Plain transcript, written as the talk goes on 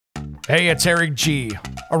Hey, it's Eric G.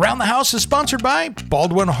 Around the House is sponsored by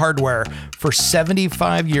Baldwin Hardware. For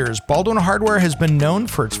 75 years, Baldwin Hardware has been known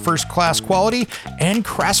for its first-class quality and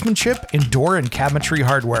craftsmanship in door and cabinetry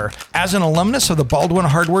hardware. As an alumnus of the Baldwin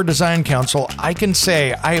Hardware Design Council, I can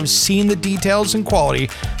say I have seen the details and quality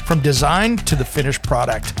from design to the finished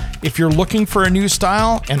product. If you're looking for a new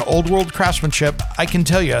style and old-world craftsmanship, I can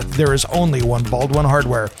tell you there is only one Baldwin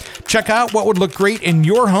Hardware. Check out what would look great in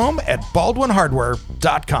your home at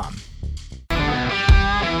baldwinhardware.com.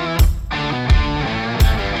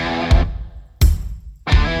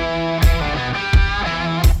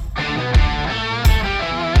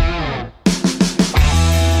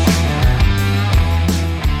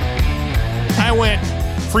 I went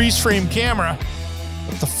freeze frame camera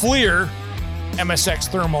with the FLIR MSX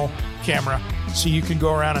thermal camera, so you can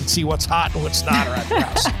go around and see what's hot and what's not around your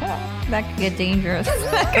house. That could get dangerous.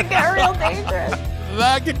 That could get real dangerous.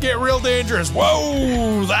 That could get real dangerous.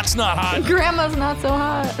 Whoa, that's not hot. Grandma's not so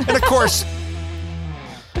hot. And of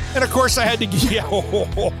course, I had to get. Yeah.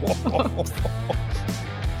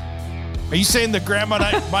 Are you saying that Grandma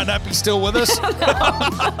might not be still with us?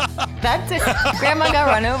 That's it. Grandma got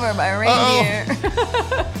run over by a reindeer.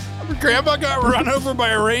 Grandma got run over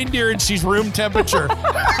by a reindeer and she's room temperature.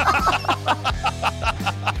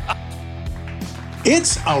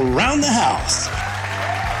 It's Around the House.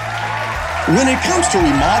 When it comes to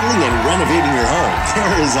remodeling and renovating your home,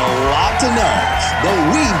 there is a lot to know, but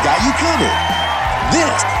we've got you covered.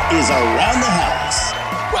 This is Around the House.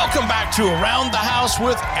 Welcome back to Around the House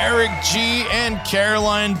with Eric G. and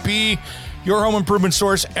Caroline B., your home improvement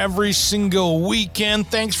source every single weekend.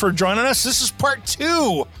 Thanks for joining us. This is part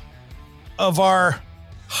 2 of our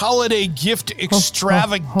holiday gift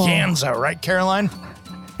extravaganza, right, Caroline?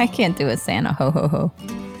 I can't do a Santa. Ho, ho, ho.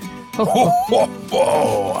 Ho, ho,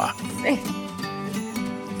 ho.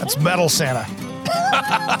 That's metal Santa.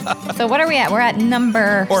 So what are we at? We're at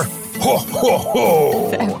number... Or ho, ho,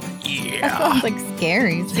 ho. Yeah. That sounds like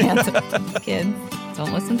scary, Santa. Kids,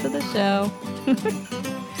 don't listen to the show.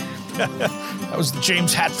 That was the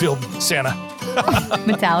James Hetfield Santa.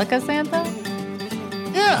 Metallica Santa?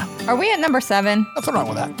 Yeah. Are we at number 7? Nothing wrong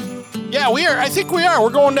with that. Yeah, we are. I think we are.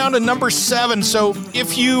 We're going down to number 7. So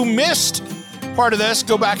if you missed part of this,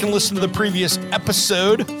 go back and listen to the previous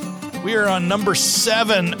episode. We are on number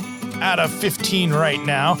 7 out of 15 right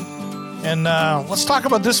now. And let's talk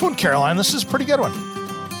about this one, Caroline. This is a pretty good one.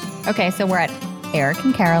 Okay, so we're at Eric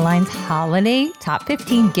and Caroline's Holiday Top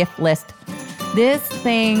 15 Gift List. This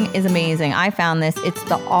thing is amazing. I found this. It's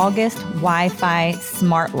the August Wi-Fi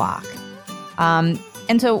Smart Lock. And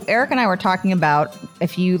so Eric and I were talking about,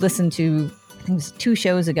 if you listened to, I think it was 2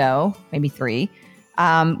 shows ago, maybe 3,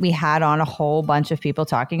 we had on a whole bunch of people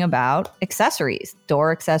talking about accessories,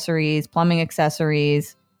 door accessories, plumbing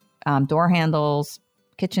accessories, door handles,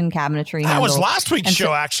 kitchen cabinetry That handles. was last week's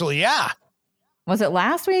show, actually, yeah. Was it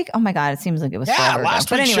last week? Oh my God, it seems like it was forever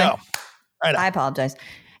last ago. week's show. Right. I apologize.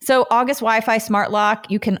 So August Wi-Fi Smart Lock,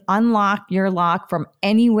 you can unlock your lock from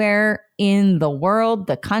anywhere in the world,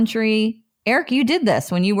 the country. Eric, you did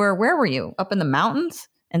this when you were, where were you? Up in the mountains?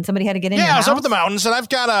 And somebody had to get in your house? Yeah, I was up in the mountains, and I've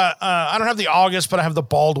got I don't have the August, but I have the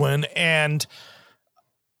Baldwin. And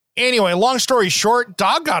anyway, long story short,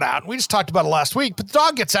 dog got out. We just talked about it last week, but the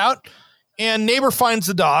dog gets out, and neighbor finds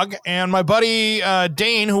the dog. And my buddy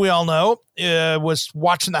Dane, who we all know, was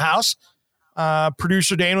watching the house.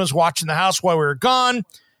 Producer Dane was watching the house while we were gone.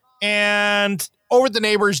 And over at the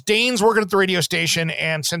neighbors, Dane's working at the radio station,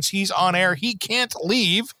 and since he's on air, he can't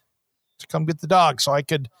leave to come get the dog. So I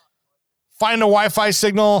could find a Wi-Fi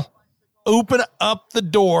signal, open up the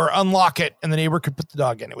door, unlock it, and the neighbor could put the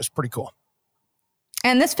dog in. It was pretty cool.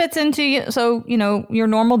 And this fits into, so, you know, your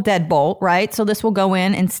normal deadbolt, right? So this will go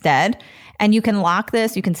in instead. And you can lock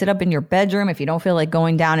this. You can sit up in your bedroom if you don't feel like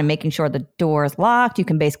going down and making sure the door is locked. You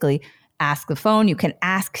can basically ask the phone. You can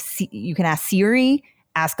ask Siri,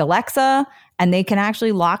 ask Alexa, and they can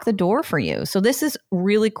actually lock the door for you. So this is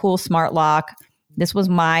really cool smart lock. This was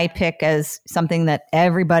my pick as something that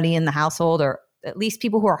everybody in the household, or at least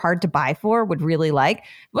people who are hard to buy for, would really like.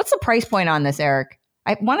 What's the price point on this, Eric?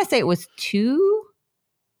 I want to say it was $200.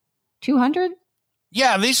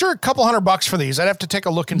 Yeah, these are a couple $100 for these. I'd have to take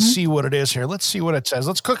a look and see what it is here. Let's see what it says.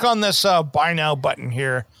 Let's click on this buy now button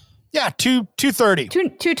here. Yeah, $230.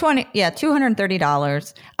 $220. Yeah,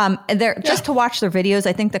 $230. Just to watch their videos.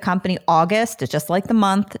 I think the company August, it's just like the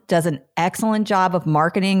month, does an excellent job of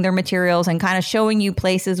marketing their materials and kind of showing you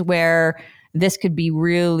places where this could be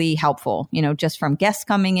really helpful. You know, just from guests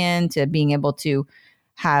coming in to being able to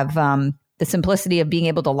have the simplicity of being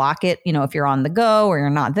able to lock it. You know, if you're on the go or you're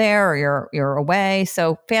not there or you're away.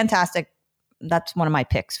 So fantastic. That's one of my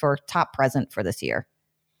picks for top present for this year.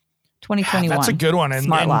 2021. That's a good one.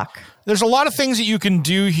 Smart lock. There's a lot of things that you can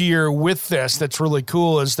do here with this that's really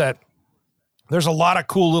cool is that there's a lot of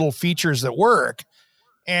cool little features that work.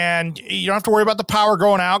 And you don't have to worry about the power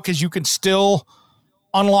going out because you can still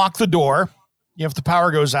unlock the door if the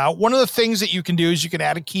power goes out. One of the things that you can do is you can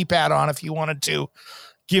add a keypad on if you wanted to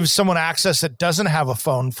give someone access that doesn't have a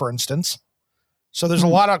phone, for instance. So there's a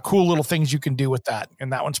lot of cool little things you can do with that.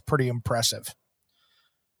 And that one's pretty impressive.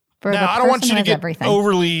 Now, I don't want you to get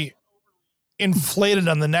overly inflated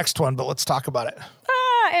on the next one, but let's talk about it.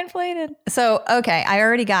 Inflated. So, okay, I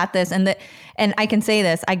already got this. And I can say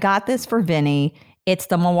this. I got this for Vinny. It's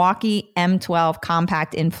the Milwaukee M12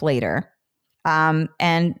 Compact Inflator.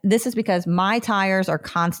 And this is because my tires are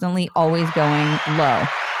constantly always going low.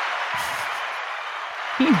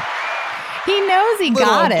 He knows he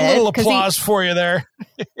got it. Little applause for you there.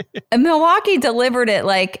 Milwaukee delivered it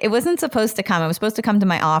like it wasn't supposed to come. It was supposed to come to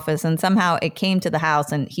my office, and somehow it came to the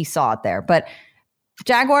house and he saw it there. But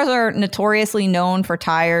Jaguars are notoriously known for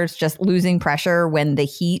tires just losing pressure when the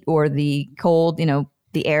heat or the cold,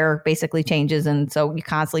 the air basically changes. And so you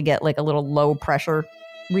constantly get like a little low pressure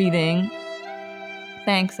reading.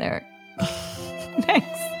 Thanks, Eric.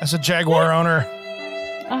 Thanks. As a Jaguar owner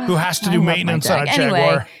who has to do maintenance on a Jaguar.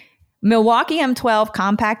 Anyway, Milwaukee M12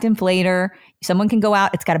 Compact Inflator. Someone can go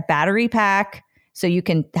out. It's got a battery pack. So you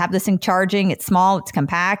can have this thing charging. It's small. It's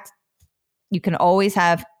compact. You can always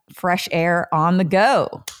have fresh air on the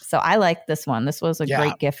go. So I like this one. This was a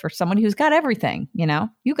great gift for someone who's got everything.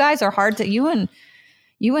 You guys are hard to, you and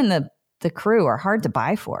the crew are hard to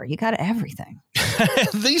buy for. You got everything.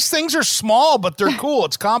 These things are small, but they're cool.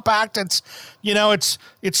 It's compact. It's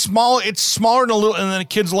small. It's smaller than a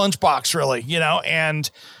kid's lunchbox, really, and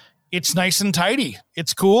it's nice and tidy.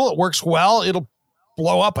 It's cool. It works well. It'll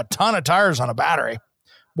blow up a ton of tires on a battery,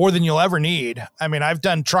 more than you'll ever need. I mean, I've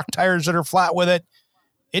done truck tires that are flat with it.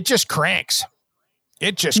 It just cranks.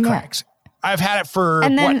 Cranks. I've had it for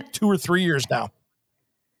 2 or 3 years now.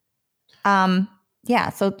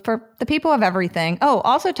 Yeah. So for the people of everything. Oh,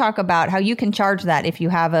 also talk about how you can charge that if you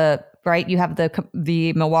have you have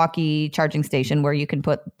the Milwaukee charging station where you can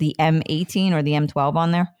put the M18 or the M12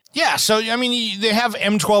 on there. Yeah. So, I mean, they have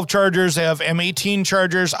M12 chargers. They have M18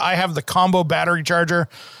 chargers. I have the combo battery charger,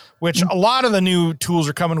 which a lot of the new tools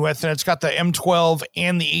are coming with. And it's got the M12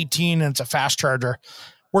 and the 18, and it's a fast charger.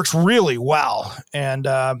 Works really well. And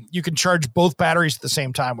you can charge both batteries at the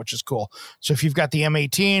same time, which is cool. So if you've got the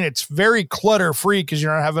M18, it's very clutter-free because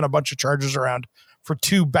you're not having a bunch of chargers around for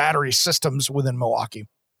 2 battery systems within Milwaukee.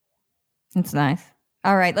 It's nice.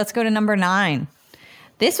 All right, let's go to number 9.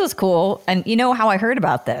 This was cool. And you know how I heard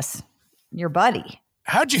about this? Your buddy.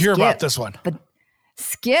 How'd you hear about this one?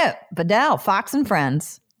 Skip Bedell, Fox and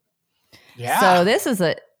Friends. Yeah. So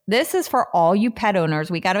this is for all you pet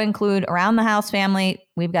owners. We got to include around the house family.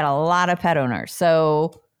 We've got a lot of pet owners.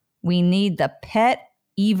 So we need the Pet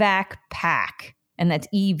Evac Pack. And that's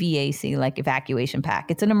EVAC, like evacuation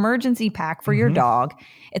pack. It's an emergency pack for your dog.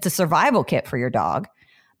 It's a survival kit for your dog.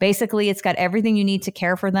 Basically, it's got everything you need to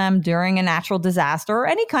care for them during a natural disaster or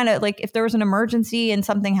any kind of, like, if there was an emergency and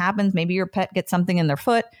something happens, maybe your pet gets something in their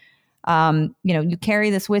foot. You carry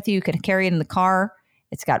this with you. You can carry it in the car.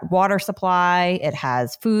 It's got water supply. It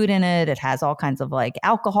has food in it. It has all kinds of like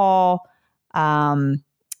alcohol.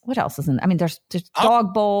 What else is in? I mean, there's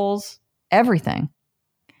dog bowls, everything.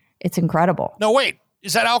 It's incredible. No, wait.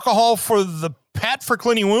 Is that alcohol for the pet for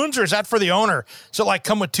cleaning wounds, or is that for the owner? So like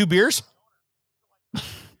come with 2 beers?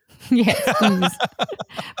 Yeah,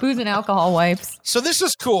 booze and alcohol wipes. So this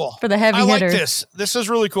is cool. For the heavy hitters. I like this. This is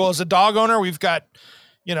really cool. As a dog owner, we've got,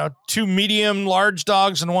 2 medium, large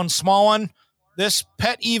dogs and 1 small one. This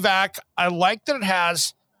Pet Evac, I like that it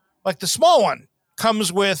has, like the small one,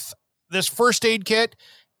 comes with this first aid kit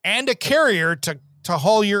and a carrier to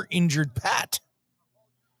haul your injured pet.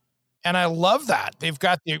 And I love that. They've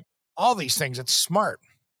got all these things. It's smart.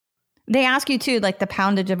 They ask you too, like the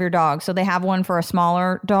poundage of your dog. So they have one for a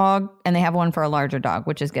smaller dog and they have one for a larger dog,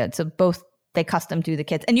 which is good. So both, they custom do the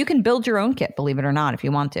kits, and you can build your own kit, believe it or not, if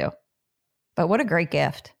you want to. But what a great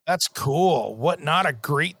gift. That's cool. What not a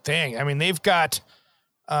great thing. I mean, they've got,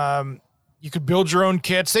 you could build your own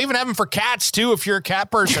kits. They even have them for cats too, if you're a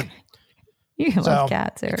cat person. You love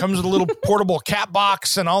cats, Eric. It comes with a little portable cat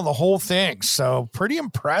box and all the whole thing. So pretty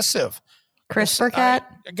impressive. CRISPR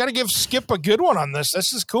cat? I got to give Skip a good one on this.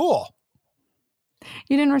 This is cool.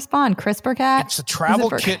 You didn't respond. CRISPR cat? It's a travel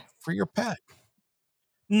kit for your pet.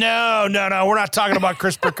 No. We're not talking about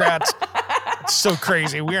CRISPR cats. It's so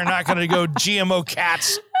crazy. We are not going to go GMO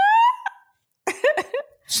cats.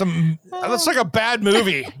 That's like a bad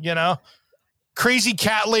movie, Crazy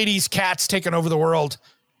cat ladies, cats taking over the world.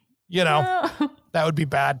 That would be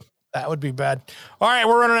bad. That would be bad. All right,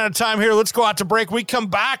 we're running out of time here. Let's go out to break. We come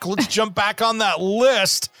back. Let's jump back on that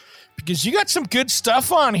list because you got some good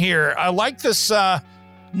stuff on here. I like this.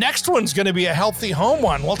 Next one's going to be a healthy home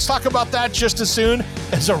one. Let's talk about that just as soon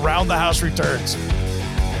as Around the House returns.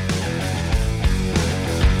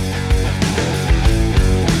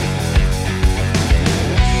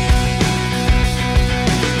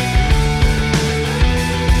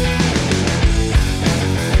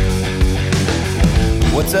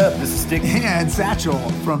 What's up? This is Stick And Satchel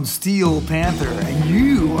from Steel Panther, and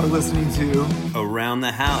you are listening to Around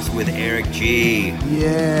the House with Eric G.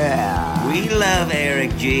 Yeah. We love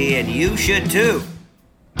Eric G, and you should too.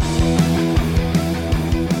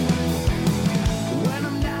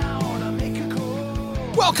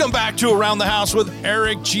 Welcome back to Around the House with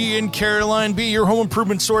Eric G and Caroline B, your home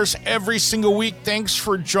improvement source every single week. Thanks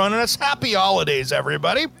for joining us. Happy holidays,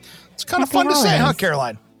 everybody. It's kind of fun to say, huh,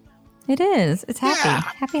 Caroline? It is. It's happy. Yeah.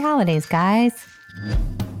 Happy holidays, guys.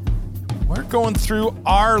 We're going through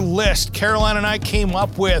our list. Caroline and I came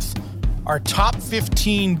up with our top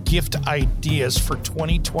 15 gift ideas for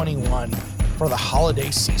 2021 for the holiday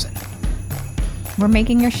season. We're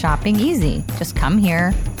making your shopping easy. Just come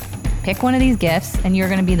here, pick one of these gifts, and you're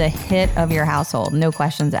going to be the hit of your household. No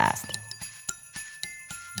questions asked.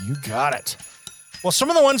 You got it. Well, some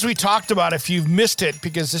of the ones we talked about, if you've missed it,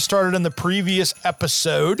 because this started in the previous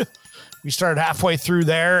episode, we started halfway through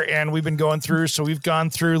there, and we've been going through. So we've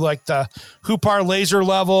gone through like the Hoopar laser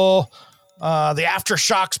level, the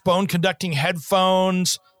Aftershokz bone conducting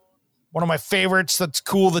headphones. One of my favorites that's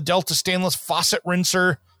cool, the Delta stainless faucet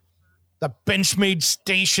rinser, the Benchmade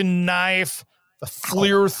station knife, the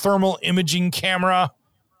FLIR thermal imaging camera,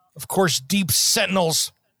 of course, Deep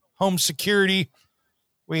Sentinels home security.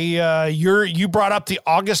 You brought up the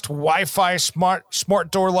August Wi-Fi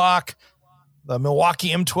smart door lock, the Milwaukee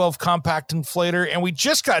M12 compact inflator, and we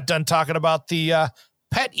just got done talking about the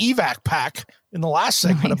pet evac pack in the last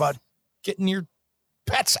segment about getting your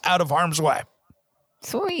pets out of harm's way.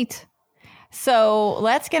 Sweet. So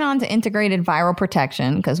let's get on to integrated viral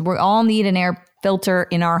protection because we all need an air filter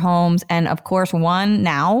in our homes. And of course, one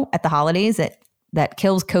now at the holidays that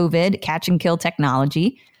kills COVID, catch and kill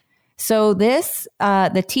technology. So this,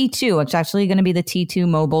 the T2, it's actually going to be the T2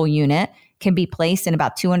 mobile unit, can be placed in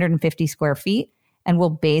about 250 square feet and will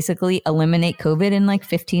basically eliminate COVID in like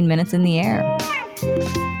 15 minutes in the air.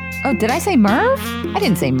 Oh, did I say Merv? I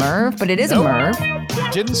didn't say Merv, but it is a Merv.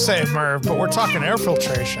 You didn't say Merv, but we're talking air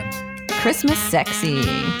filtration. Christmas sexy.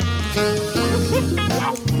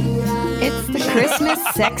 It's the Christmas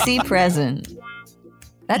sexy present.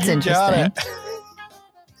 That's interesting.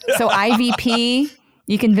 So IVP,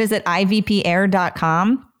 you can visit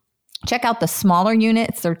ivpair.com. Check out the smaller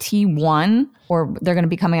units, their T1, or they're going to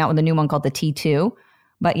be coming out with a new one called the T2.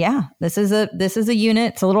 But yeah, this is a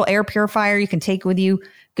unit. It's a little air purifier you can take with you.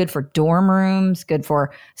 Good for dorm rooms, good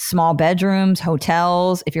for small bedrooms,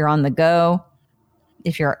 hotels, if you're on the go,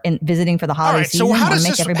 if you're visiting for the holiday season. So how does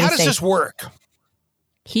safe. This work?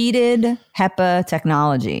 Heated HEPA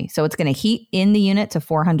technology. So it's going to heat in the unit to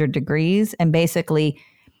 400 degrees and basically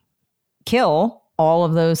kill all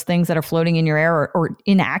of those things that are floating in your air or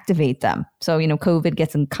inactivate them. So, COVID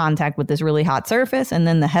gets in contact with this really hot surface and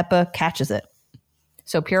then the HEPA catches it.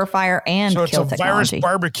 So purifier and kill technology. So it's a virus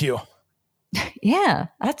barbecue. Yeah,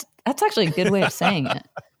 that's actually a good way of saying it.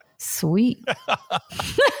 Sweet.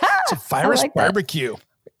 It's a virus barbecue.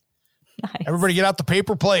 Nice. Everybody get out the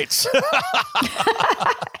paper plates.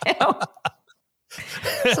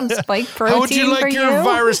 Some spike protein. How would you like your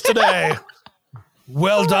virus today?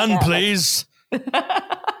 Well done, that. Please.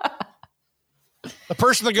 The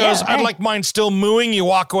person that goes, I'd like mine still mooing, you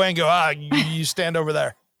walk away and go, you stand over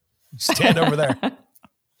there. Stand over there.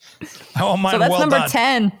 I want mine well done. So that's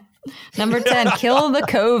number 10. Number 10, kill the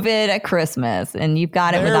COVID at Christmas. And you've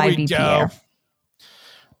got it with IVP Air.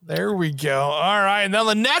 There we go. All right. Now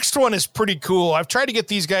the next one is pretty cool. I've tried to get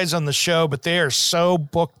these guys on the show, but they are so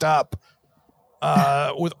booked up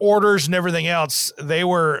with orders and everything else. They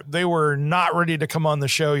were not ready to come on the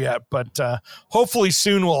show yet, but hopefully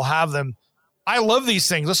soon we'll have them. I love these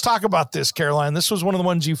things. Let's talk about this, Caroline. This was one of the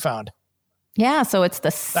ones you found. Yeah, so it's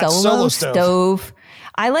the Solo Stove.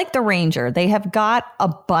 I like the Ranger. They have got a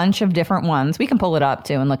bunch of different ones. We can pull it up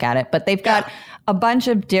too and look at it, but they've got a bunch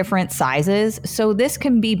of different sizes. So this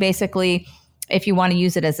can be basically, if you want to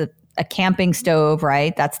use it as a camping stove,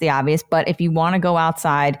 right? That's the obvious. But if you want to go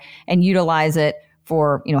outside and utilize it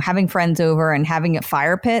for, having friends over and having a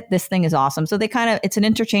fire pit, this thing is awesome. So it's an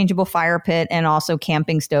interchangeable fire pit and also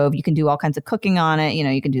camping stove. You can do all kinds of cooking on it.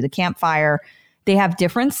 You can do the campfire. They have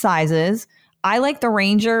different sizes. I like the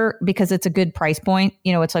Ranger because it's a good price point.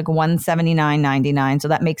 You know, it's like $179.99. So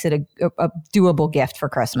that makes it a doable gift for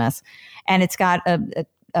Christmas. And it's got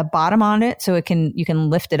a bottom on it, so you can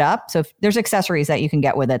lift it up. So if there's accessories that you can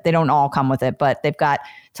get with it. They don't all come with it, but they've got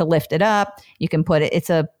to lift it up. You can put it,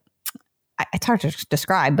 it's hard to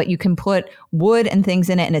describe, but you can put wood and things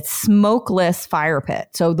in it, and it's smokeless fire pit.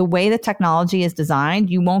 So the way the technology is designed,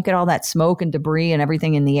 you won't get all that smoke and debris and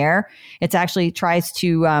everything in the air. It actually tries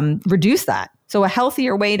to reduce that. So a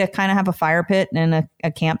healthier way to kind of have a fire pit and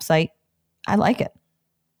a campsite. I like it.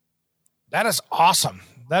 That is awesome.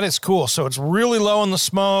 That is cool. So it's really low in the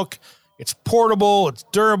smoke. It's portable. It's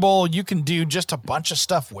durable. You can do just a bunch of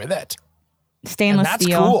stuff with it. Stainless and that's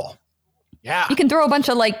steel. Cool. Yeah. You can throw a bunch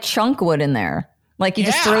of like chunk wood in there. Like you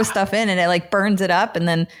just throw stuff in and it like burns it up, and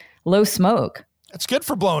then low smoke. It's good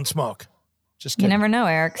for blowing smoke. Just kidding. You never know,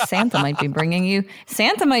 Eric. Santa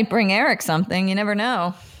might bring Eric something. You never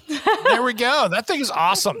know. There we go. That thing is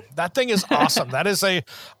awesome. That is I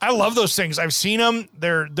love those things. I've seen them.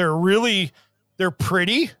 They're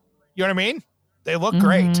pretty. You know what I mean? They look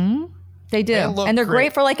great. They do. And they're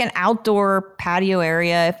great for like an outdoor patio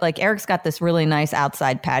area. If like Eric's got this really nice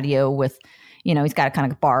outside patio with, you know, he's got a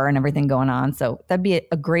kind of bar and everything going on. So that'd be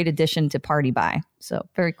a great addition to party by. So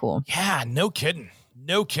very cool. Yeah, no kidding.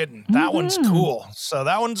 That one's cool. So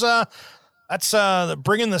that one's that's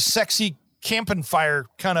bringing the sexy camping fire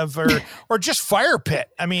kind of or just fire pit.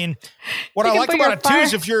 I mean, what I like about it too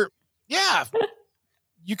is if you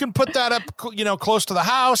can put that up, you know, close to the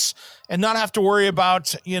house and not have to worry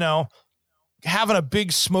about, you know, having a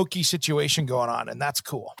big smoky situation going on. And that's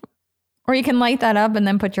cool. Or you can light that up and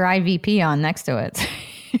then put your IVP on next to it.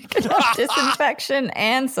 You can have disinfection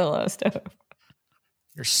and solo stove.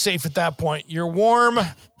 You're safe at that point. You're warm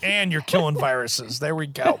and you're killing viruses. There we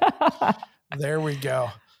go.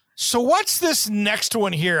 So what's this next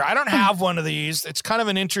one here? I don't have one of these. It's kind of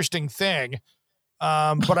an interesting thing.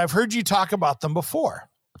 But I've heard you talk about them before.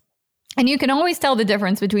 And you can always tell the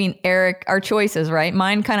difference between our choices, right?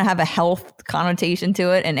 Mine kind of have a health connotation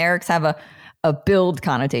to it, and Eric's have a build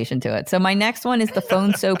connotation to it. So my next one is the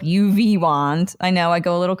Phone Soap UV wand. I know I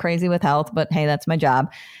go a little crazy with health, but hey, that's my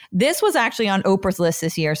job. This was actually on Oprah's list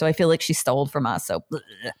this year, so I feel like she stole from us. So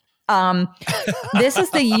this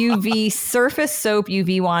is the UV Surface Soap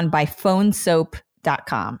UV wand by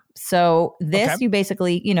phonesoap.com. So this, you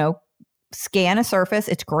basically, you know, scan a surface.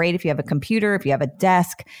 It's great if you have a computer, if you have a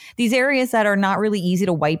desk, these areas that are not really easy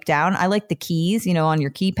to wipe down. I like the keys, you know, on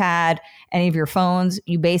your keypad, any of your phones.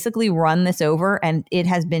 You basically run this over, and it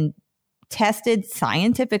has been tested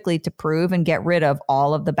scientifically to prove and get rid of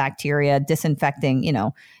all of the bacteria, disinfecting, you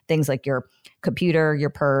know, things like your computer,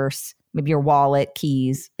 your purse, maybe your wallet,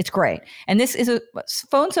 keys. It's great. And this is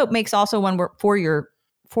Phone Soap makes also one for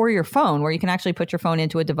your phone, where you can actually put your phone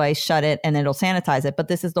into a device, shut it, and it'll sanitize it. But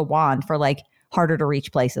this is the wand for like harder to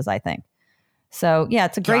reach places, I think. So yeah,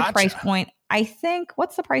 it's a great price point. I think,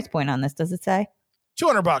 what's the price point on this? Does it say?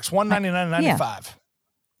 $200, $199.95.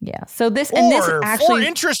 Yeah. So this, and this actually, 4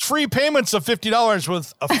 interest-free payments of $50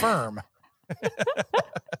 with Affirm.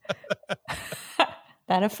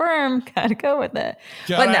 That Affirm, gotta go with it.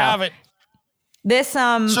 Gotta have it. This this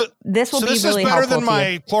will be really helpful. This is better than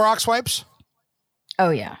my Clorox wipes. Oh,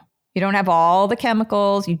 yeah. You don't have all the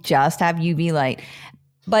chemicals. You just have UV light.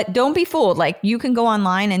 But don't be fooled. Like, you can go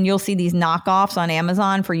online and you'll see these knockoffs on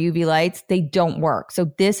Amazon for UV lights. They don't work.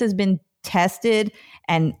 So this has been tested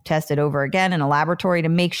and tested over again in a laboratory to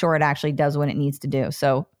make sure it actually does what it needs to do.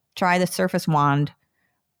 So try the Surface Wand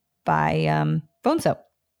by Phone Soap.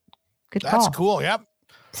 Good call. That's cool. Yep.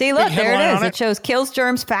 See, look, there it is. It shows kills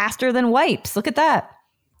germs faster than wipes. Look at that.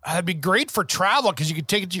 That'd be great for travel because you could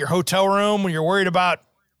take it to your hotel room when you're worried about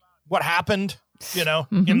what happened, you know,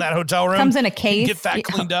 in that hotel room. Comes in a case. Get that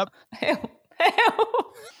cleaned up.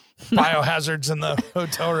 Biohazards in the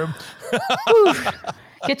hotel room.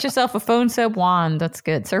 Get yourself a Phone Soap wand. That's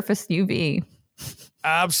good. Surface UV.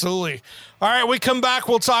 Absolutely. All right, we come back.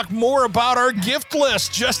 We'll talk more about our gift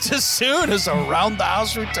list just as soon as Around the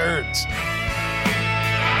House returns.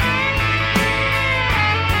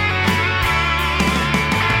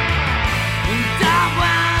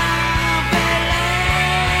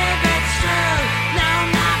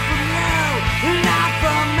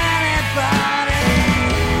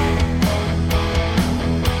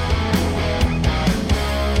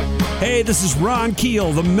 Hey, this is Ron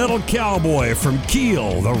Keel, the Metal Cowboy from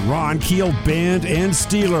Keel, the Ron Keel Band and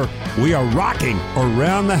Steeler. We are rocking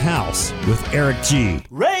Around the House with Eric G.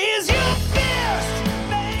 Raise your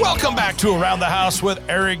fist! Welcome back to Around the House with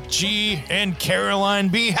Eric G. and Caroline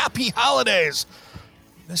B. Happy holidays.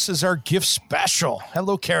 This is our gift special.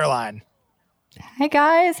 Hello, Caroline. Hey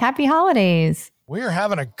guys, happy holidays. We are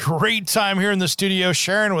having a great time here in the studio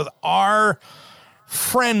sharing with our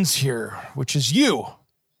friends here, which is you,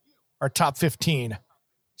 our top 15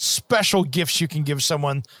 special gifts you can give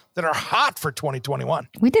someone that are hot for 2021.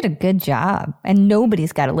 We did a good job, and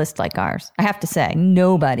nobody's got a list like ours. I have to say,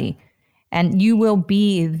 nobody. And you will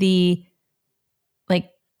be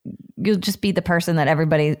you'll just be the person that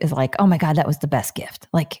everybody is like, oh my God, that was the best gift.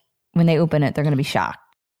 Like when they open it, they're going to be shocked.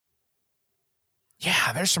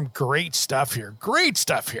 Yeah, there's some great stuff here. Great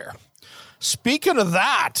stuff here. Speaking of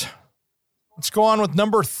that, let's go on with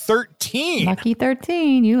number 13. Lucky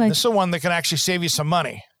 13. You like This is the one that can actually save you some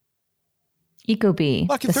money. Ecobee,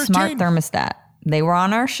 Lucky the 13. smart thermostat. They were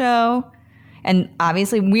on our show, and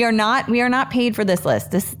obviously we are not paid for this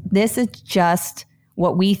list. This is just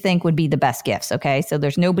what we think would be the best gifts. Okay, so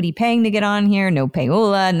there's nobody paying to get on here, no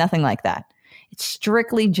payola, nothing like that. It's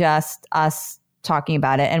strictly just us talking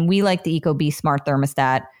about it, and we like the Ecobee smart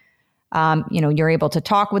thermostat. You're able to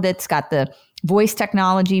talk with it. It's got the voice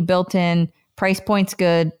technology built in. Price point's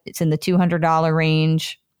good. It's in the $200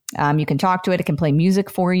 range. You can talk to it. It can play music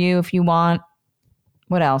for you if you want.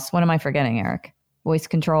 What else? What am I forgetting, Eric? Voice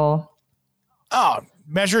control. Oh,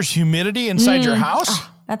 measures humidity inside your house?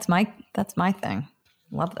 Oh, that's my thing.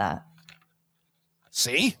 Love that.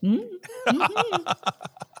 See?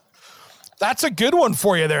 That's a good one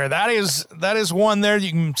for you there. That is one there.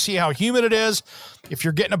 You can see how humid it is. If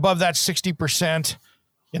you're getting above that 60%,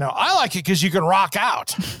 I like it because you can rock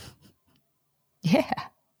out. Yeah.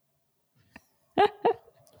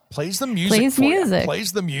 Plays the music.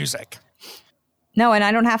 Plays the music. No, and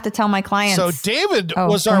I don't have to tell my clients. So David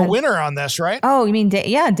was our winner on this, right? Oh, you mean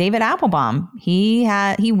David Applebaum? He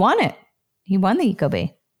won it. He won the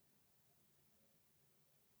Ecobee.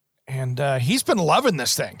 And he's been loving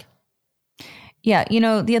this thing. Yeah,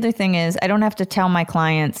 the other thing is I don't have to tell my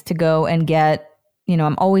clients to go and get,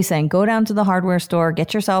 I'm always saying go down to the hardware store,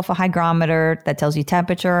 get yourself a hygrometer that tells you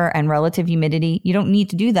temperature and relative humidity. You don't need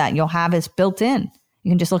to do that. You'll have this built in.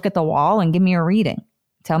 You can just look at the wall and give me a reading.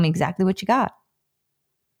 Tell me exactly what you got.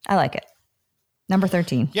 I like it. Number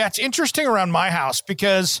 13. Yeah, it's interesting around my house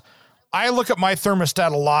because I look at my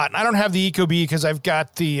thermostat a lot, and I don't have the Ecobee because I've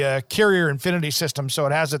got the Carrier Infinity system, so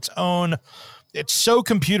it has its own. It's so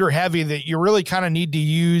computer heavy that you really kind of need to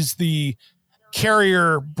use the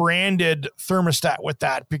Carrier branded thermostat with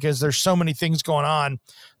that because there's so many things going on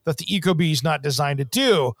that the Ecobee is not designed to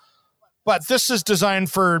do. But this is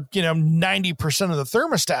designed for, 90% of the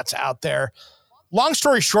thermostats out there. Long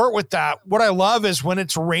story short with that, what I love is when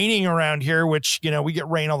it's raining around here, which, we get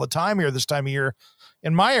rain all the time here this time of year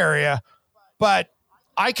in my area, but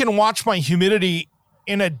I can watch my humidity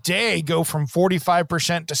in a day go from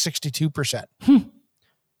 45% to 62%,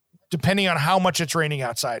 depending on how much it's raining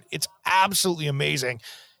outside. It's absolutely amazing.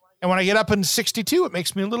 And when I get up in 62, it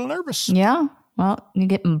makes me a little nervous. Yeah. Well, you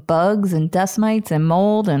get bugs and dust mites and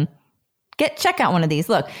mold and check out one of these.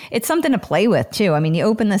 Look, it's something to play with too. I mean, you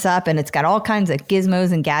open this up and it's got all kinds of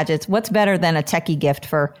gizmos and gadgets. What's better than a techie gift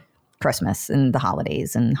for Christmas and the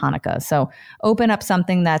holidays and Hanukkah? So open up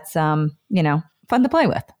something that's, fun to play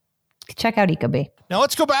with. Check out Ecobee. Now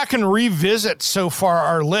let's go back and revisit so far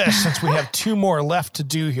our list since we have 2 more left to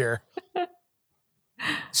do here.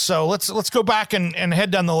 So let's go back and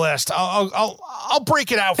head down the list. I'll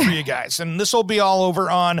break it out for you guys, and this will be all over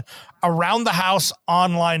on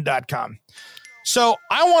aroundthehouseonline.com. So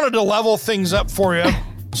I wanted to level things up for you.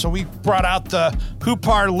 So we brought out the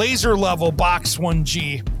Hoopar Laser Level Box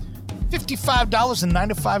 1G,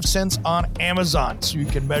 $55.95 on Amazon, so you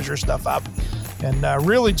can measure stuff up and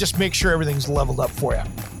really just make sure everything's leveled up for you.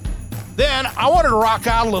 Then I wanted to rock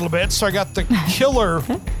out a little bit, so I got the killer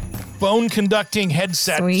bone conducting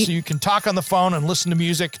headset. Sweet. So you can talk on the phone and listen to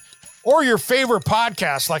music or your favorite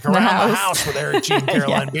podcast like Around the House with Eric G and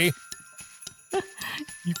Caroline B.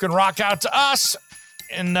 You can rock out to us,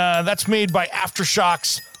 and that's made by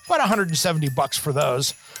Aftershocks, about $170 for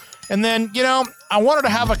those. And then, I wanted to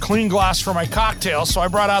have a clean glass for my cocktail, so I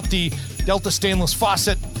brought out the Delta Stainless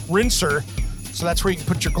Faucet Rinser. So that's where you can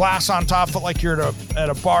put your glass on top of it like you're at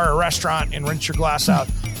a bar or restaurant and rinse your glass out.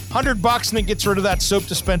 $100, and it gets rid of that soap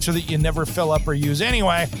dispenser that you never fill up or use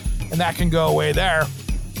anyway, and that can go away there.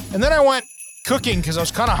 And then I went cooking because I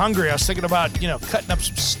was kind of hungry. I was thinking about, cutting up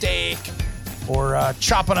some steak or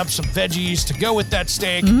chopping up some veggies to go with that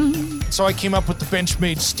steak. So I came up with the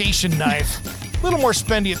Benchmade Station Knife. A little more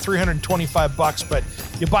spendy at $325, but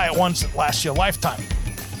you buy it once, it lasts you a lifetime.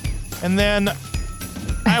 And then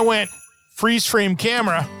I went freeze frame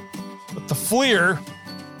camera with the FLIR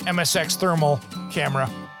MSX thermal camera,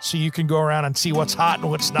 so you can go around and see what's hot and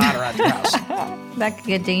what's not around your house. That could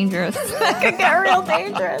get dangerous. That could get real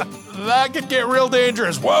dangerous. that could get real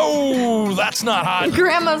dangerous. Whoa, that's not hot.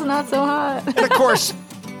 Grandma's not so hot. And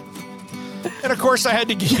of course, I had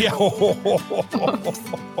to get.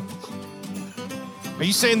 Are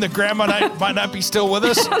you saying that Grandma might not be still with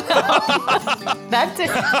us? That's it.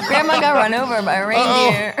 Grandma got run over by a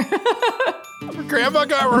reindeer. Grandma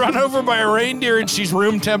got run over by a reindeer and she's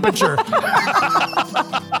room temperature.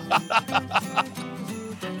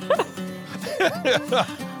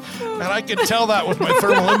 And I can tell that with my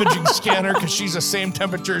thermal imaging scanner because she's the same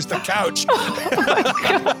temperature as the couch.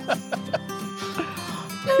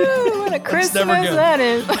 Ooh, what a Christmas that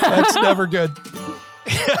is. That's never good.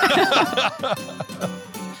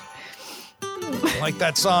 Like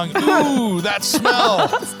that song. Ooh, that smell.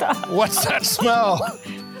 Stop. What's that smell?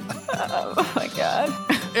 Oh my God.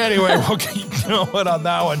 Anyway, we'll keep going on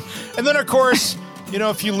that one. And then, of course, you know,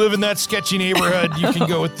 if you live in that sketchy neighborhood, you can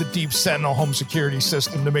go with the Deep Sentinel home security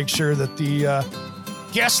system to make sure that the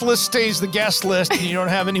guest list stays the guest list and you don't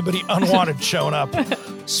have anybody unwanted showing up,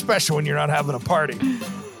 especially when you're not having a party.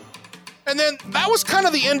 And then that was kind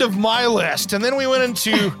of the end of my list. And then we went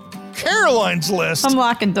into Caroline's list. I'm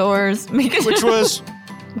locking doors. Which was,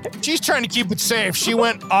 she's trying to keep it safe. She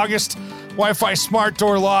went August Wi-Fi smart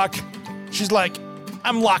door lock. She's like,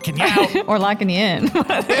 I'm locking you out. Or locking you in.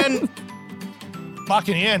 Then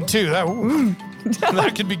locking you in too.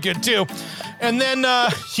 That could be good too. And then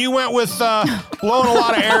he went with blowing a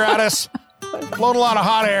lot of air at us, blowing a lot of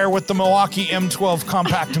hot air with the Milwaukee M12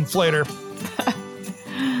 compact inflator.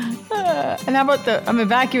 And how about I'm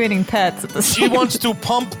evacuating pets at the She wants to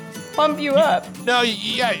pump you up. No,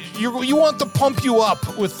 yeah, you want to pump you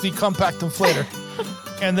up with the compact inflator.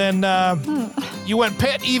 And then you went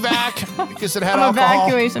pet evac because it had alcohol.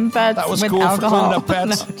 Evacuation pets. That was with cool alcohol. for cleaning up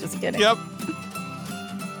pets. No, just kidding. Yep.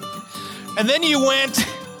 And then you went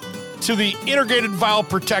to the integrated vial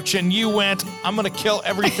protection. You went, I'm going to kill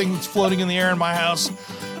everything that's floating in the air in my house,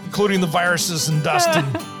 including the viruses and dust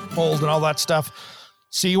and mold and all that stuff.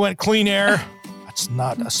 So you went clean air. That's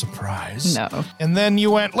not a surprise. No. And then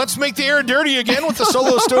you went, let's make the air dirty again with the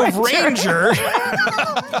Solo Stove Ranger.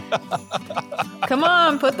 Come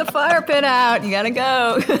on, put the fire pit out. You got to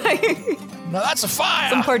go. No, that's a fire.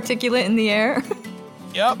 Some particulate in the air.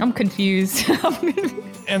 Yep. I'm confused.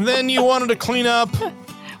 And then you wanted to clean up. I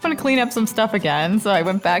want to clean up some stuff again, so I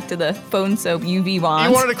went back to the phone soap UV wand.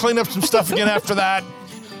 You wanted to clean up some stuff again after that.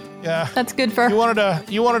 Yeah. That's good for... You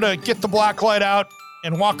wanted to get the black light out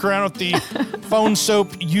and walk around with the phone soap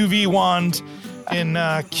UV wand and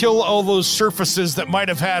kill all those surfaces that might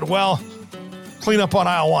have had, clean up on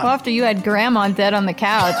aisle one. Well, after you had Grandma dead on the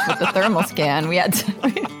couch with the thermal scan, we had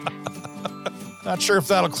to... Not sure if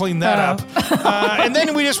that'll clean that up. And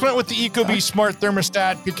then we just went with the Ecobee Smart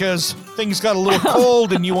Thermostat because things got a little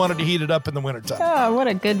cold and you wanted to heat it up in the wintertime. Oh, what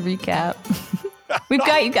a good recap. We've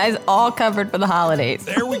got you guys all covered for the holidays.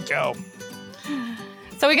 There we go.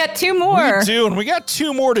 So we got two more. We do, and we got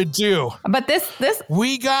two more to do. But this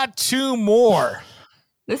we got two more.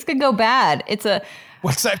 This could go bad. It's a...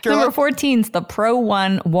 What's that, Caroline? Number 14 is the Pro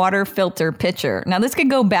One water filter pitcher. Now, this could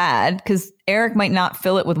go bad because Eric might not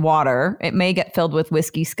fill it with water. It may get filled with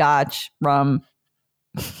whiskey, scotch, rum,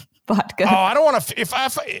 vodka. Oh, I don't want to... If I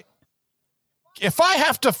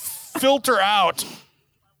have to filter out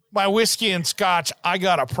my whiskey and scotch, I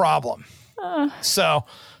got a problem. So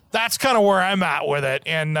that's kind of where I'm at with it.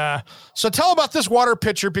 And so tell about this water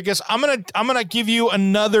pitcher because I'm gonna give you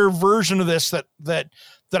another version of this that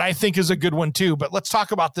I think is a good one too. But let's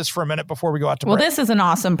talk about this for a minute before we go out to break. Well, this is an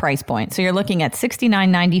awesome price point. So you're looking at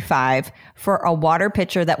 $69.95 for a water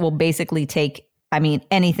pitcher that will basically take,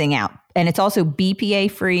 anything out. And it's also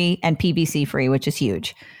BPA free and PVC free, which is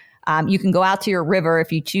huge. You can go out to your river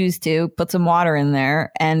if you choose to, put some water in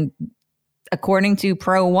there, and according to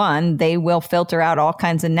Pro One, they will filter out all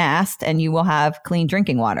kinds of nast and you will have clean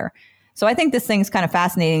drinking water. So I think this thing's kind of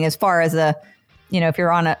fascinating as far as if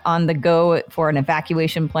you're on the go for an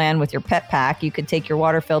evacuation plan with your pet pack, you could take your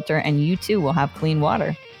water filter and you too will have clean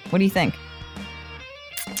water. What do you think?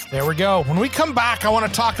 There we go. When we come back, I want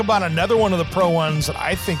to talk about another one of the Pro Ones that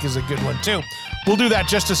I think is a good one too. We'll do that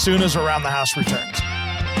just as soon as Around the House returns.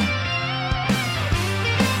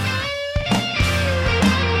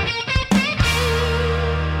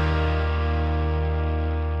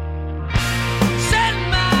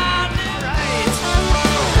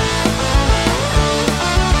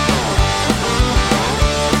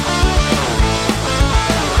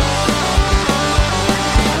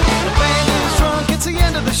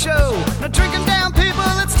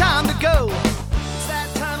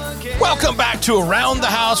 Welcome back to Around the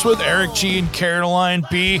House with Eric G and Caroline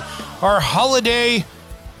B, our holiday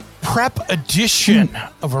prep edition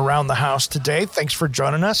of Around the House today. Thanks for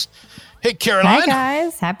joining us. Hey, Caroline. Hi,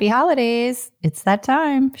 guys. Happy holidays. It's that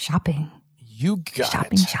time. Shopping. You got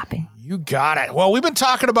Shopping. You got it. Well, we've been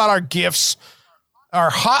talking about our gifts,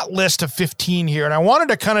 our hot list of 15 here, and I wanted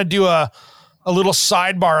to kind of do a little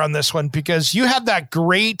sidebar on this one because you have that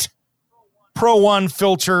great Pro One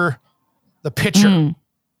filter, the pitcher.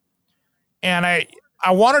 And I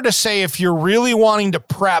wanted to say, if you're really wanting to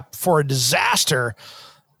prep for a disaster,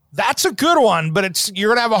 that's a good one, but you're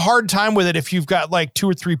going to have a hard time with it if you've got like 2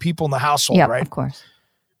 or 3 people in the household, Yeah, right? of course.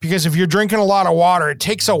 Because if you're drinking a lot of water, it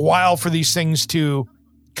takes a while for these things to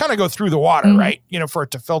kind of go through the water, right? For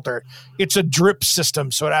it to filter. It's a drip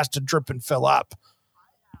system, so it has to drip and fill up.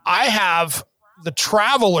 I have the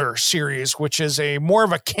Traveler series, which is a more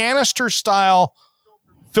of a canister style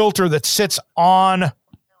filter that sits on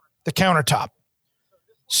the countertop.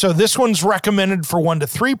 So this one's recommended for 1 to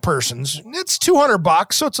 3 persons. It's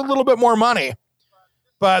 $200, so it's a little bit more money.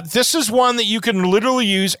 But this is one that you can literally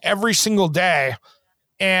use every single day,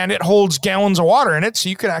 and it holds gallons of water in it, so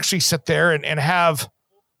you can actually sit there and have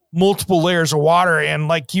multiple layers of water. And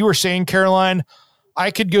like you were saying, Caroline,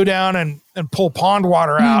 I could go down and pull pond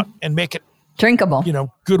water out and make it drinkable.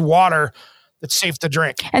 Good water that's safe to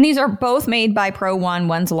drink. And these are both made by Pro One.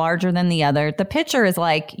 One's larger than the other. The pitcher is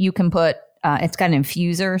like you can put, it's got an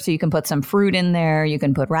infuser, so you can put some fruit in there. You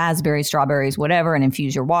can put raspberries, strawberries, whatever, and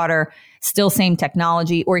infuse your water. Still same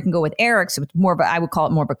technology. Or you can go with Eric's. So it's more of I would call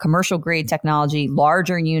it more of a commercial grade technology,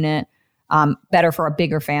 larger unit, better for a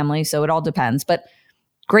bigger family. So it all depends. But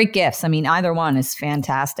great gifts. I mean, either one is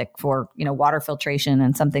fantastic for, water filtration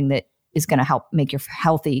and something that is going to help make your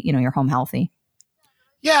your home healthy.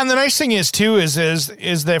 Yeah, and the nice thing is too is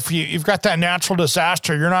that if you've got that natural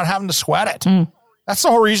disaster, you're not having to sweat it. That's the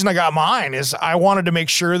whole reason I got mine. Is I wanted to make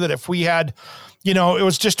sure that if we had, it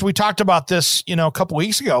was just, we talked about this, a couple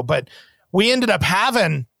weeks ago, but we ended up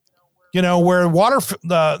having, where water,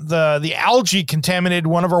 the algae contaminated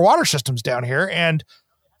one of our water systems down here, and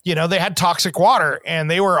they had toxic water,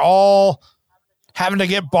 and they were all having to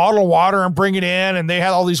get bottled water and bring it in, and they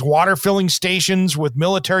had all these water filling stations with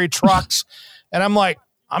military trucks, and I'm like,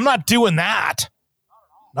 I'm not doing that.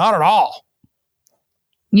 Not at all.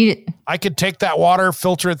 I could take that water,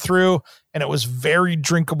 filter it through, and it was very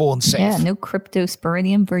drinkable and safe. Yeah, no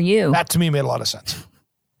cryptosporidium for you. That to me made a lot of sense.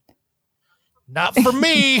 Not for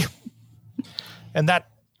me. And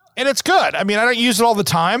it's good. I mean, I don't use it all the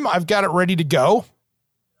time. I've got it ready to go.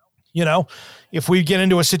 If we get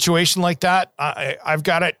into a situation like that, I've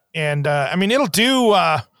got it. And it'll do,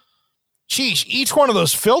 each one of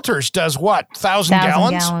those filters does what? 1,000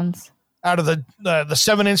 gallons out of the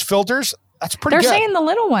 7-inch filters. That's pretty good. They're saying the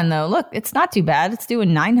little one, though. Look, it's not too bad. It's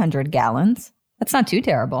doing 900 gallons. That's not too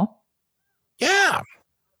terrible. Yeah,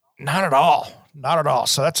 not at all. Not at all.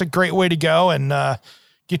 So that's a great way to go and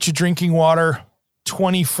get you drinking water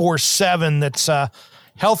 24/7 that's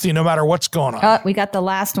healthy no matter what's going on. We got the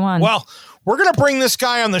last one. Well, we're going to bring this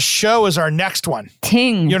guy on the show as our next one.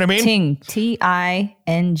 Ting. You know what I mean? Ting. Ting.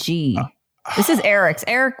 This is Eric's.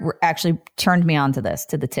 Eric actually turned me on to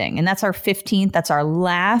the Ting. And that's our 15th. That's our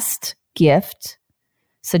last gift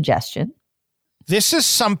suggestion. This is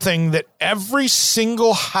something that every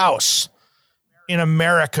single house in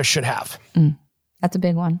America should have. That's a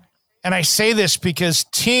big one. And I say this because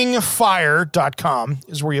tingfire.com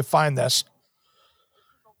is where you find this.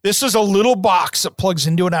 This is a little box that plugs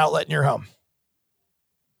into an outlet in your home.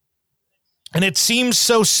 And it seems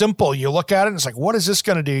so simple. You look at it and it's like, what is this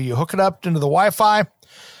going to do? You hook it up into the Wi-Fi.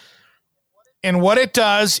 And what it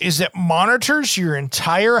does is it monitors your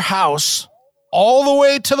entire house all the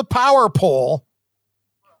way to the power pole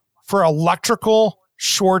for electrical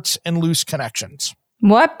shorts and loose connections.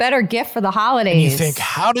 What better gift for the holidays? And you think,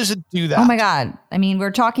 how does it do that? Oh my God. I mean,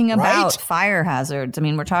 we're talking about fire hazards. I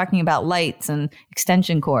mean, we're talking about lights and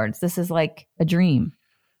extension cords. This is like a dream.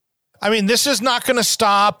 I mean, this is not going to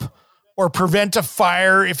stop or prevent a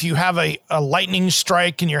fire if you have a lightning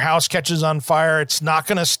strike and your house catches on fire. It's not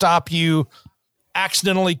going to stop you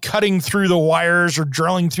accidentally cutting through the wires or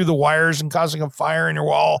drilling through the wires and causing a fire in your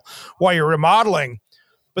wall while you're remodeling.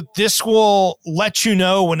 But this will let you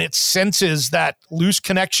know when it senses that loose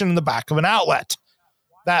connection in the back of an outlet,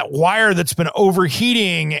 that wire that's been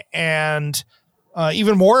overheating, and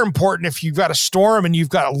even more important, if you've got a storm and you've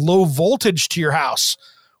got a low voltage to your house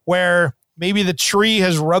where maybe the tree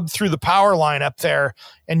has rubbed through the power line up there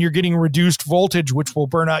and you're getting reduced voltage, which will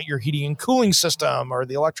burn out your heating and cooling system or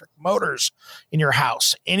the electric motors in your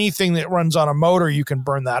house. Anything that runs on a motor, you can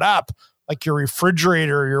burn that up, like your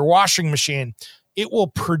refrigerator or your washing machine. It will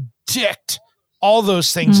predict all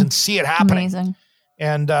those things and see it happening. Amazing.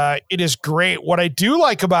 And it is great. What I do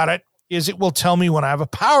like about it is it will tell me when I have a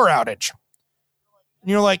power outage. And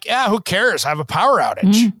you're like, yeah, who cares? I have a power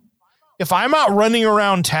outage. If I'm out running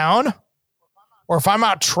around town or if I'm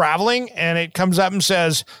out traveling and it comes up and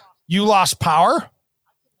says, you lost power,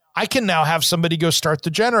 I can now have somebody go start the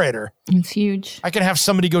generator. It's huge. I can have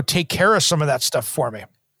somebody go take care of some of that stuff for me.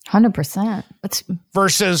 100%.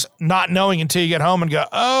 Versus not knowing until you get home and go,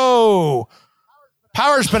 oh,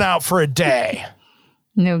 power's been out for a day.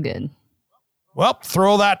 No good. Well,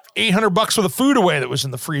 throw that $800 worth of food away that was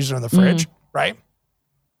in the freezer and the fridge, right?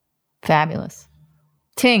 Fabulous.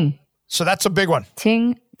 Ting. So that's a big one.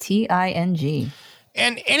 Ting, Ting.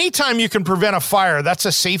 And anytime you can prevent a fire, that's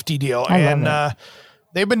a safety deal. I love it.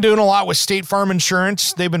 They've been doing a lot with State Farm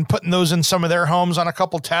Insurance. They've been putting those in some of their homes on a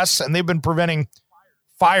couple tests, and they've been preventing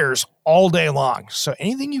fires all day long. So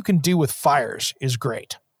anything you can do with fires is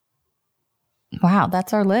great. Wow,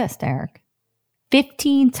 that's our list, Eric.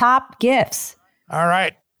 15 top gifts. All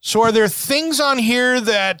right. So are there things on here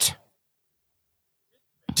that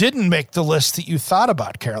didn't make the list that you thought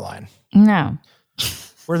about, Caroline? No.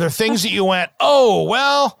 Were there things that you went, oh,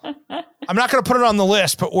 well, I'm not going to put it on the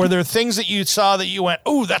list, but were there things that you saw that you went,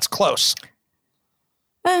 oh, that's close?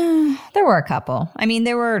 There were a couple. I mean,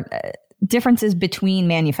 there were differences between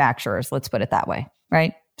manufacturers. Let's put it that way,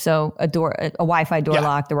 right? So a Wi-Fi door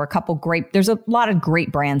lock. There were a couple there's a lot of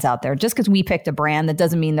great brands out there. Just because we picked a brand, that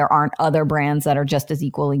doesn't mean there aren't other brands that are just as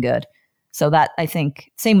equally good. So that, I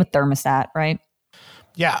think, same with thermostat, right?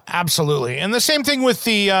 Yeah, absolutely. And the same thing with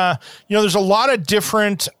the, there's a lot of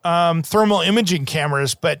different thermal imaging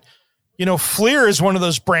cameras, but, FLIR is one of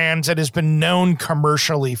those brands that has been known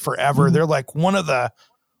commercially forever. They're like one of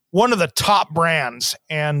the top brands.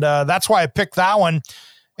 And that's why I picked that one.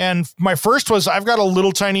 And my first was, I've got a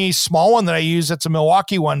little tiny small one that I use. It's a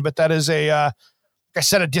Milwaukee one, but that is like I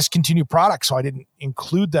said, a discontinued product. So I didn't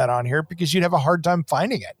include that on here because you'd have a hard time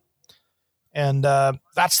finding it. And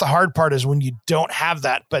that's the hard part, is when you don't have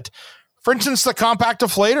that. But for instance, the compact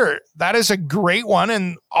deflator, that is a great one.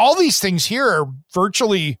 And all these things here are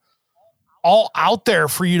virtually all out there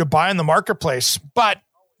for you to buy in the marketplace. But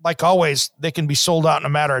like always, they can be sold out in a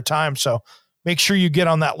matter of time. So make sure you get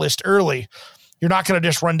on that list early. You're not going to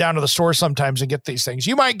just run down to the store sometimes and get these things.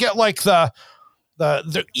 You might get like the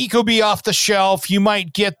Ecobee off the shelf. You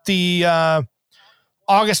might get the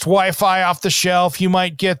August Wi-Fi off the shelf. You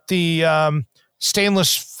might get the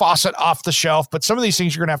stainless faucet off the shelf. But some of these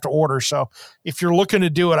things you're going to have to order. So if you're looking to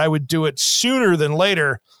do it, I would do it sooner than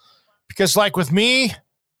later. Because like with me,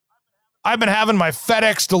 I've been having my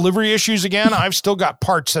FedEx delivery issues again. I've still got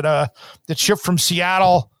parts that ship from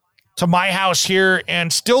Seattle to my house here,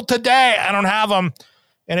 and still today I don't have them,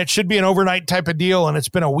 and it should be an overnight type of deal, and it's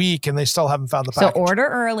been a week and they still haven't found the package. So order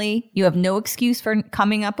early. You have no excuse for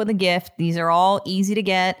coming up with a gift. These are all easy to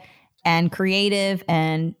get and creative,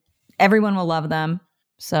 and everyone will love them.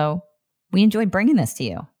 So we enjoyed bringing this to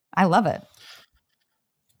you. I love it.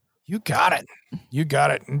 You got it.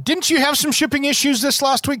 And didn't you have some shipping issues this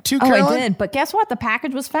last week too, Caroline? Oh, I did. But guess what? The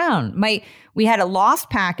package was found. We had a lost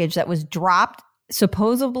package that was dropped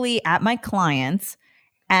supposedly at my client's.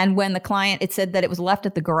 And when it said that it was left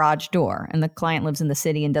at the garage door, and the client lives in the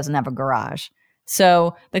city and doesn't have a garage.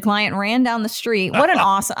 So the client ran down the street. What an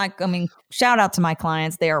awesome, shout out to my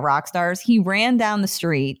clients. They are rock stars. He ran down the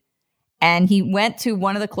street and he went to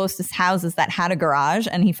one of the closest houses that had a garage,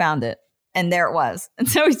 and he found it. And there it was. And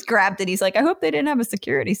so he's grabbed it. He's like, I hope they didn't have a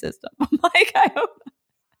security system. I'm like, I hope.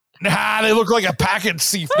 Nah, they look like a package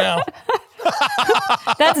thief now.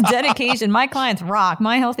 That's dedication. My clients rock.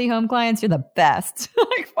 My Healthy Home clients, you're the best.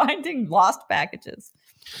 Like finding lost packages.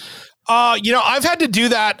 I've had to do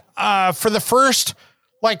that for the first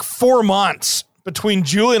 4 months between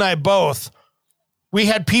Julie and I both. We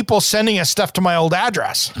had people sending us stuff to my old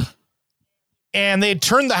address, and they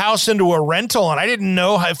turned the house into a rental, and I didn't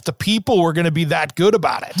know if the people were going to be that good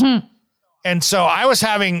about it. And so I was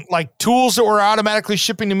having tools that were automatically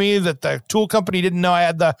shipping to me that the tool company didn't know I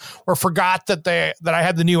had or forgot that I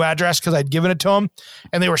had the new address because I'd given it to them,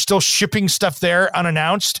 and they were still shipping stuff there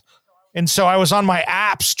unannounced. And so I was on my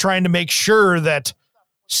apps trying to make sure that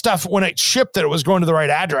stuff, when it shipped, that it was going to the right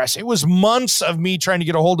address. It was months of me trying to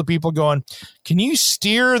get a hold of people going, can you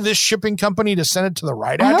steer this shipping company to send it to the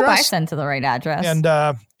right address? I hope I sent to the right address. And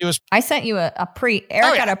it was. I sent you a pre.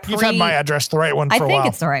 Eric got a pre. You've had my address, the right one for a while. I think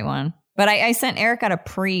it's the right one. But I sent Eric out a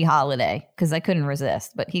pre-holiday because I couldn't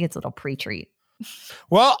resist, but he gets a little pre-treat.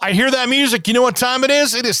 Well, I hear that music. You know what time it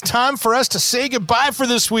is? It is time for us to say goodbye for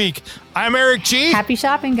this week. I'm Eric G. Happy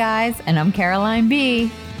shopping, guys. And I'm Caroline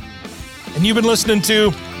B. And you've been listening to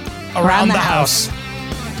Around the House.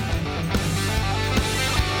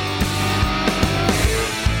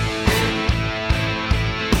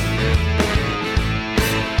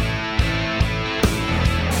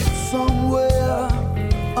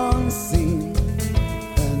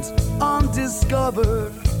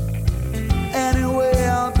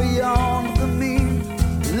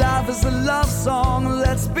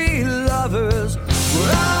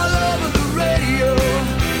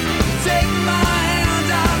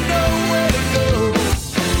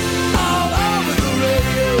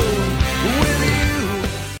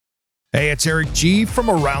 Hey, it's Eric G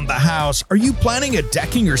from Around the House. Are you planning a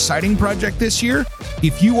decking or siding project this year?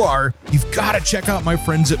 If you are, you've got to check out my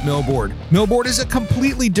friends at Millboard. Millboard is a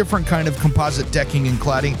completely different kind of composite decking and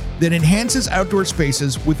cladding that enhances outdoor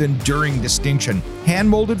spaces with enduring distinction.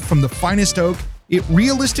 Hand-molded from the finest oak, it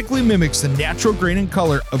realistically mimics the natural grain and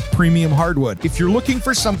color of premium hardwood. If you're looking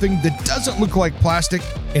for something that doesn't look like plastic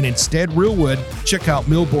and instead real wood, check out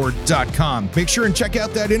millboard.com. Make sure and check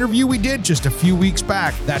out that interview we did just a few weeks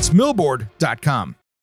back. That's millboard.com.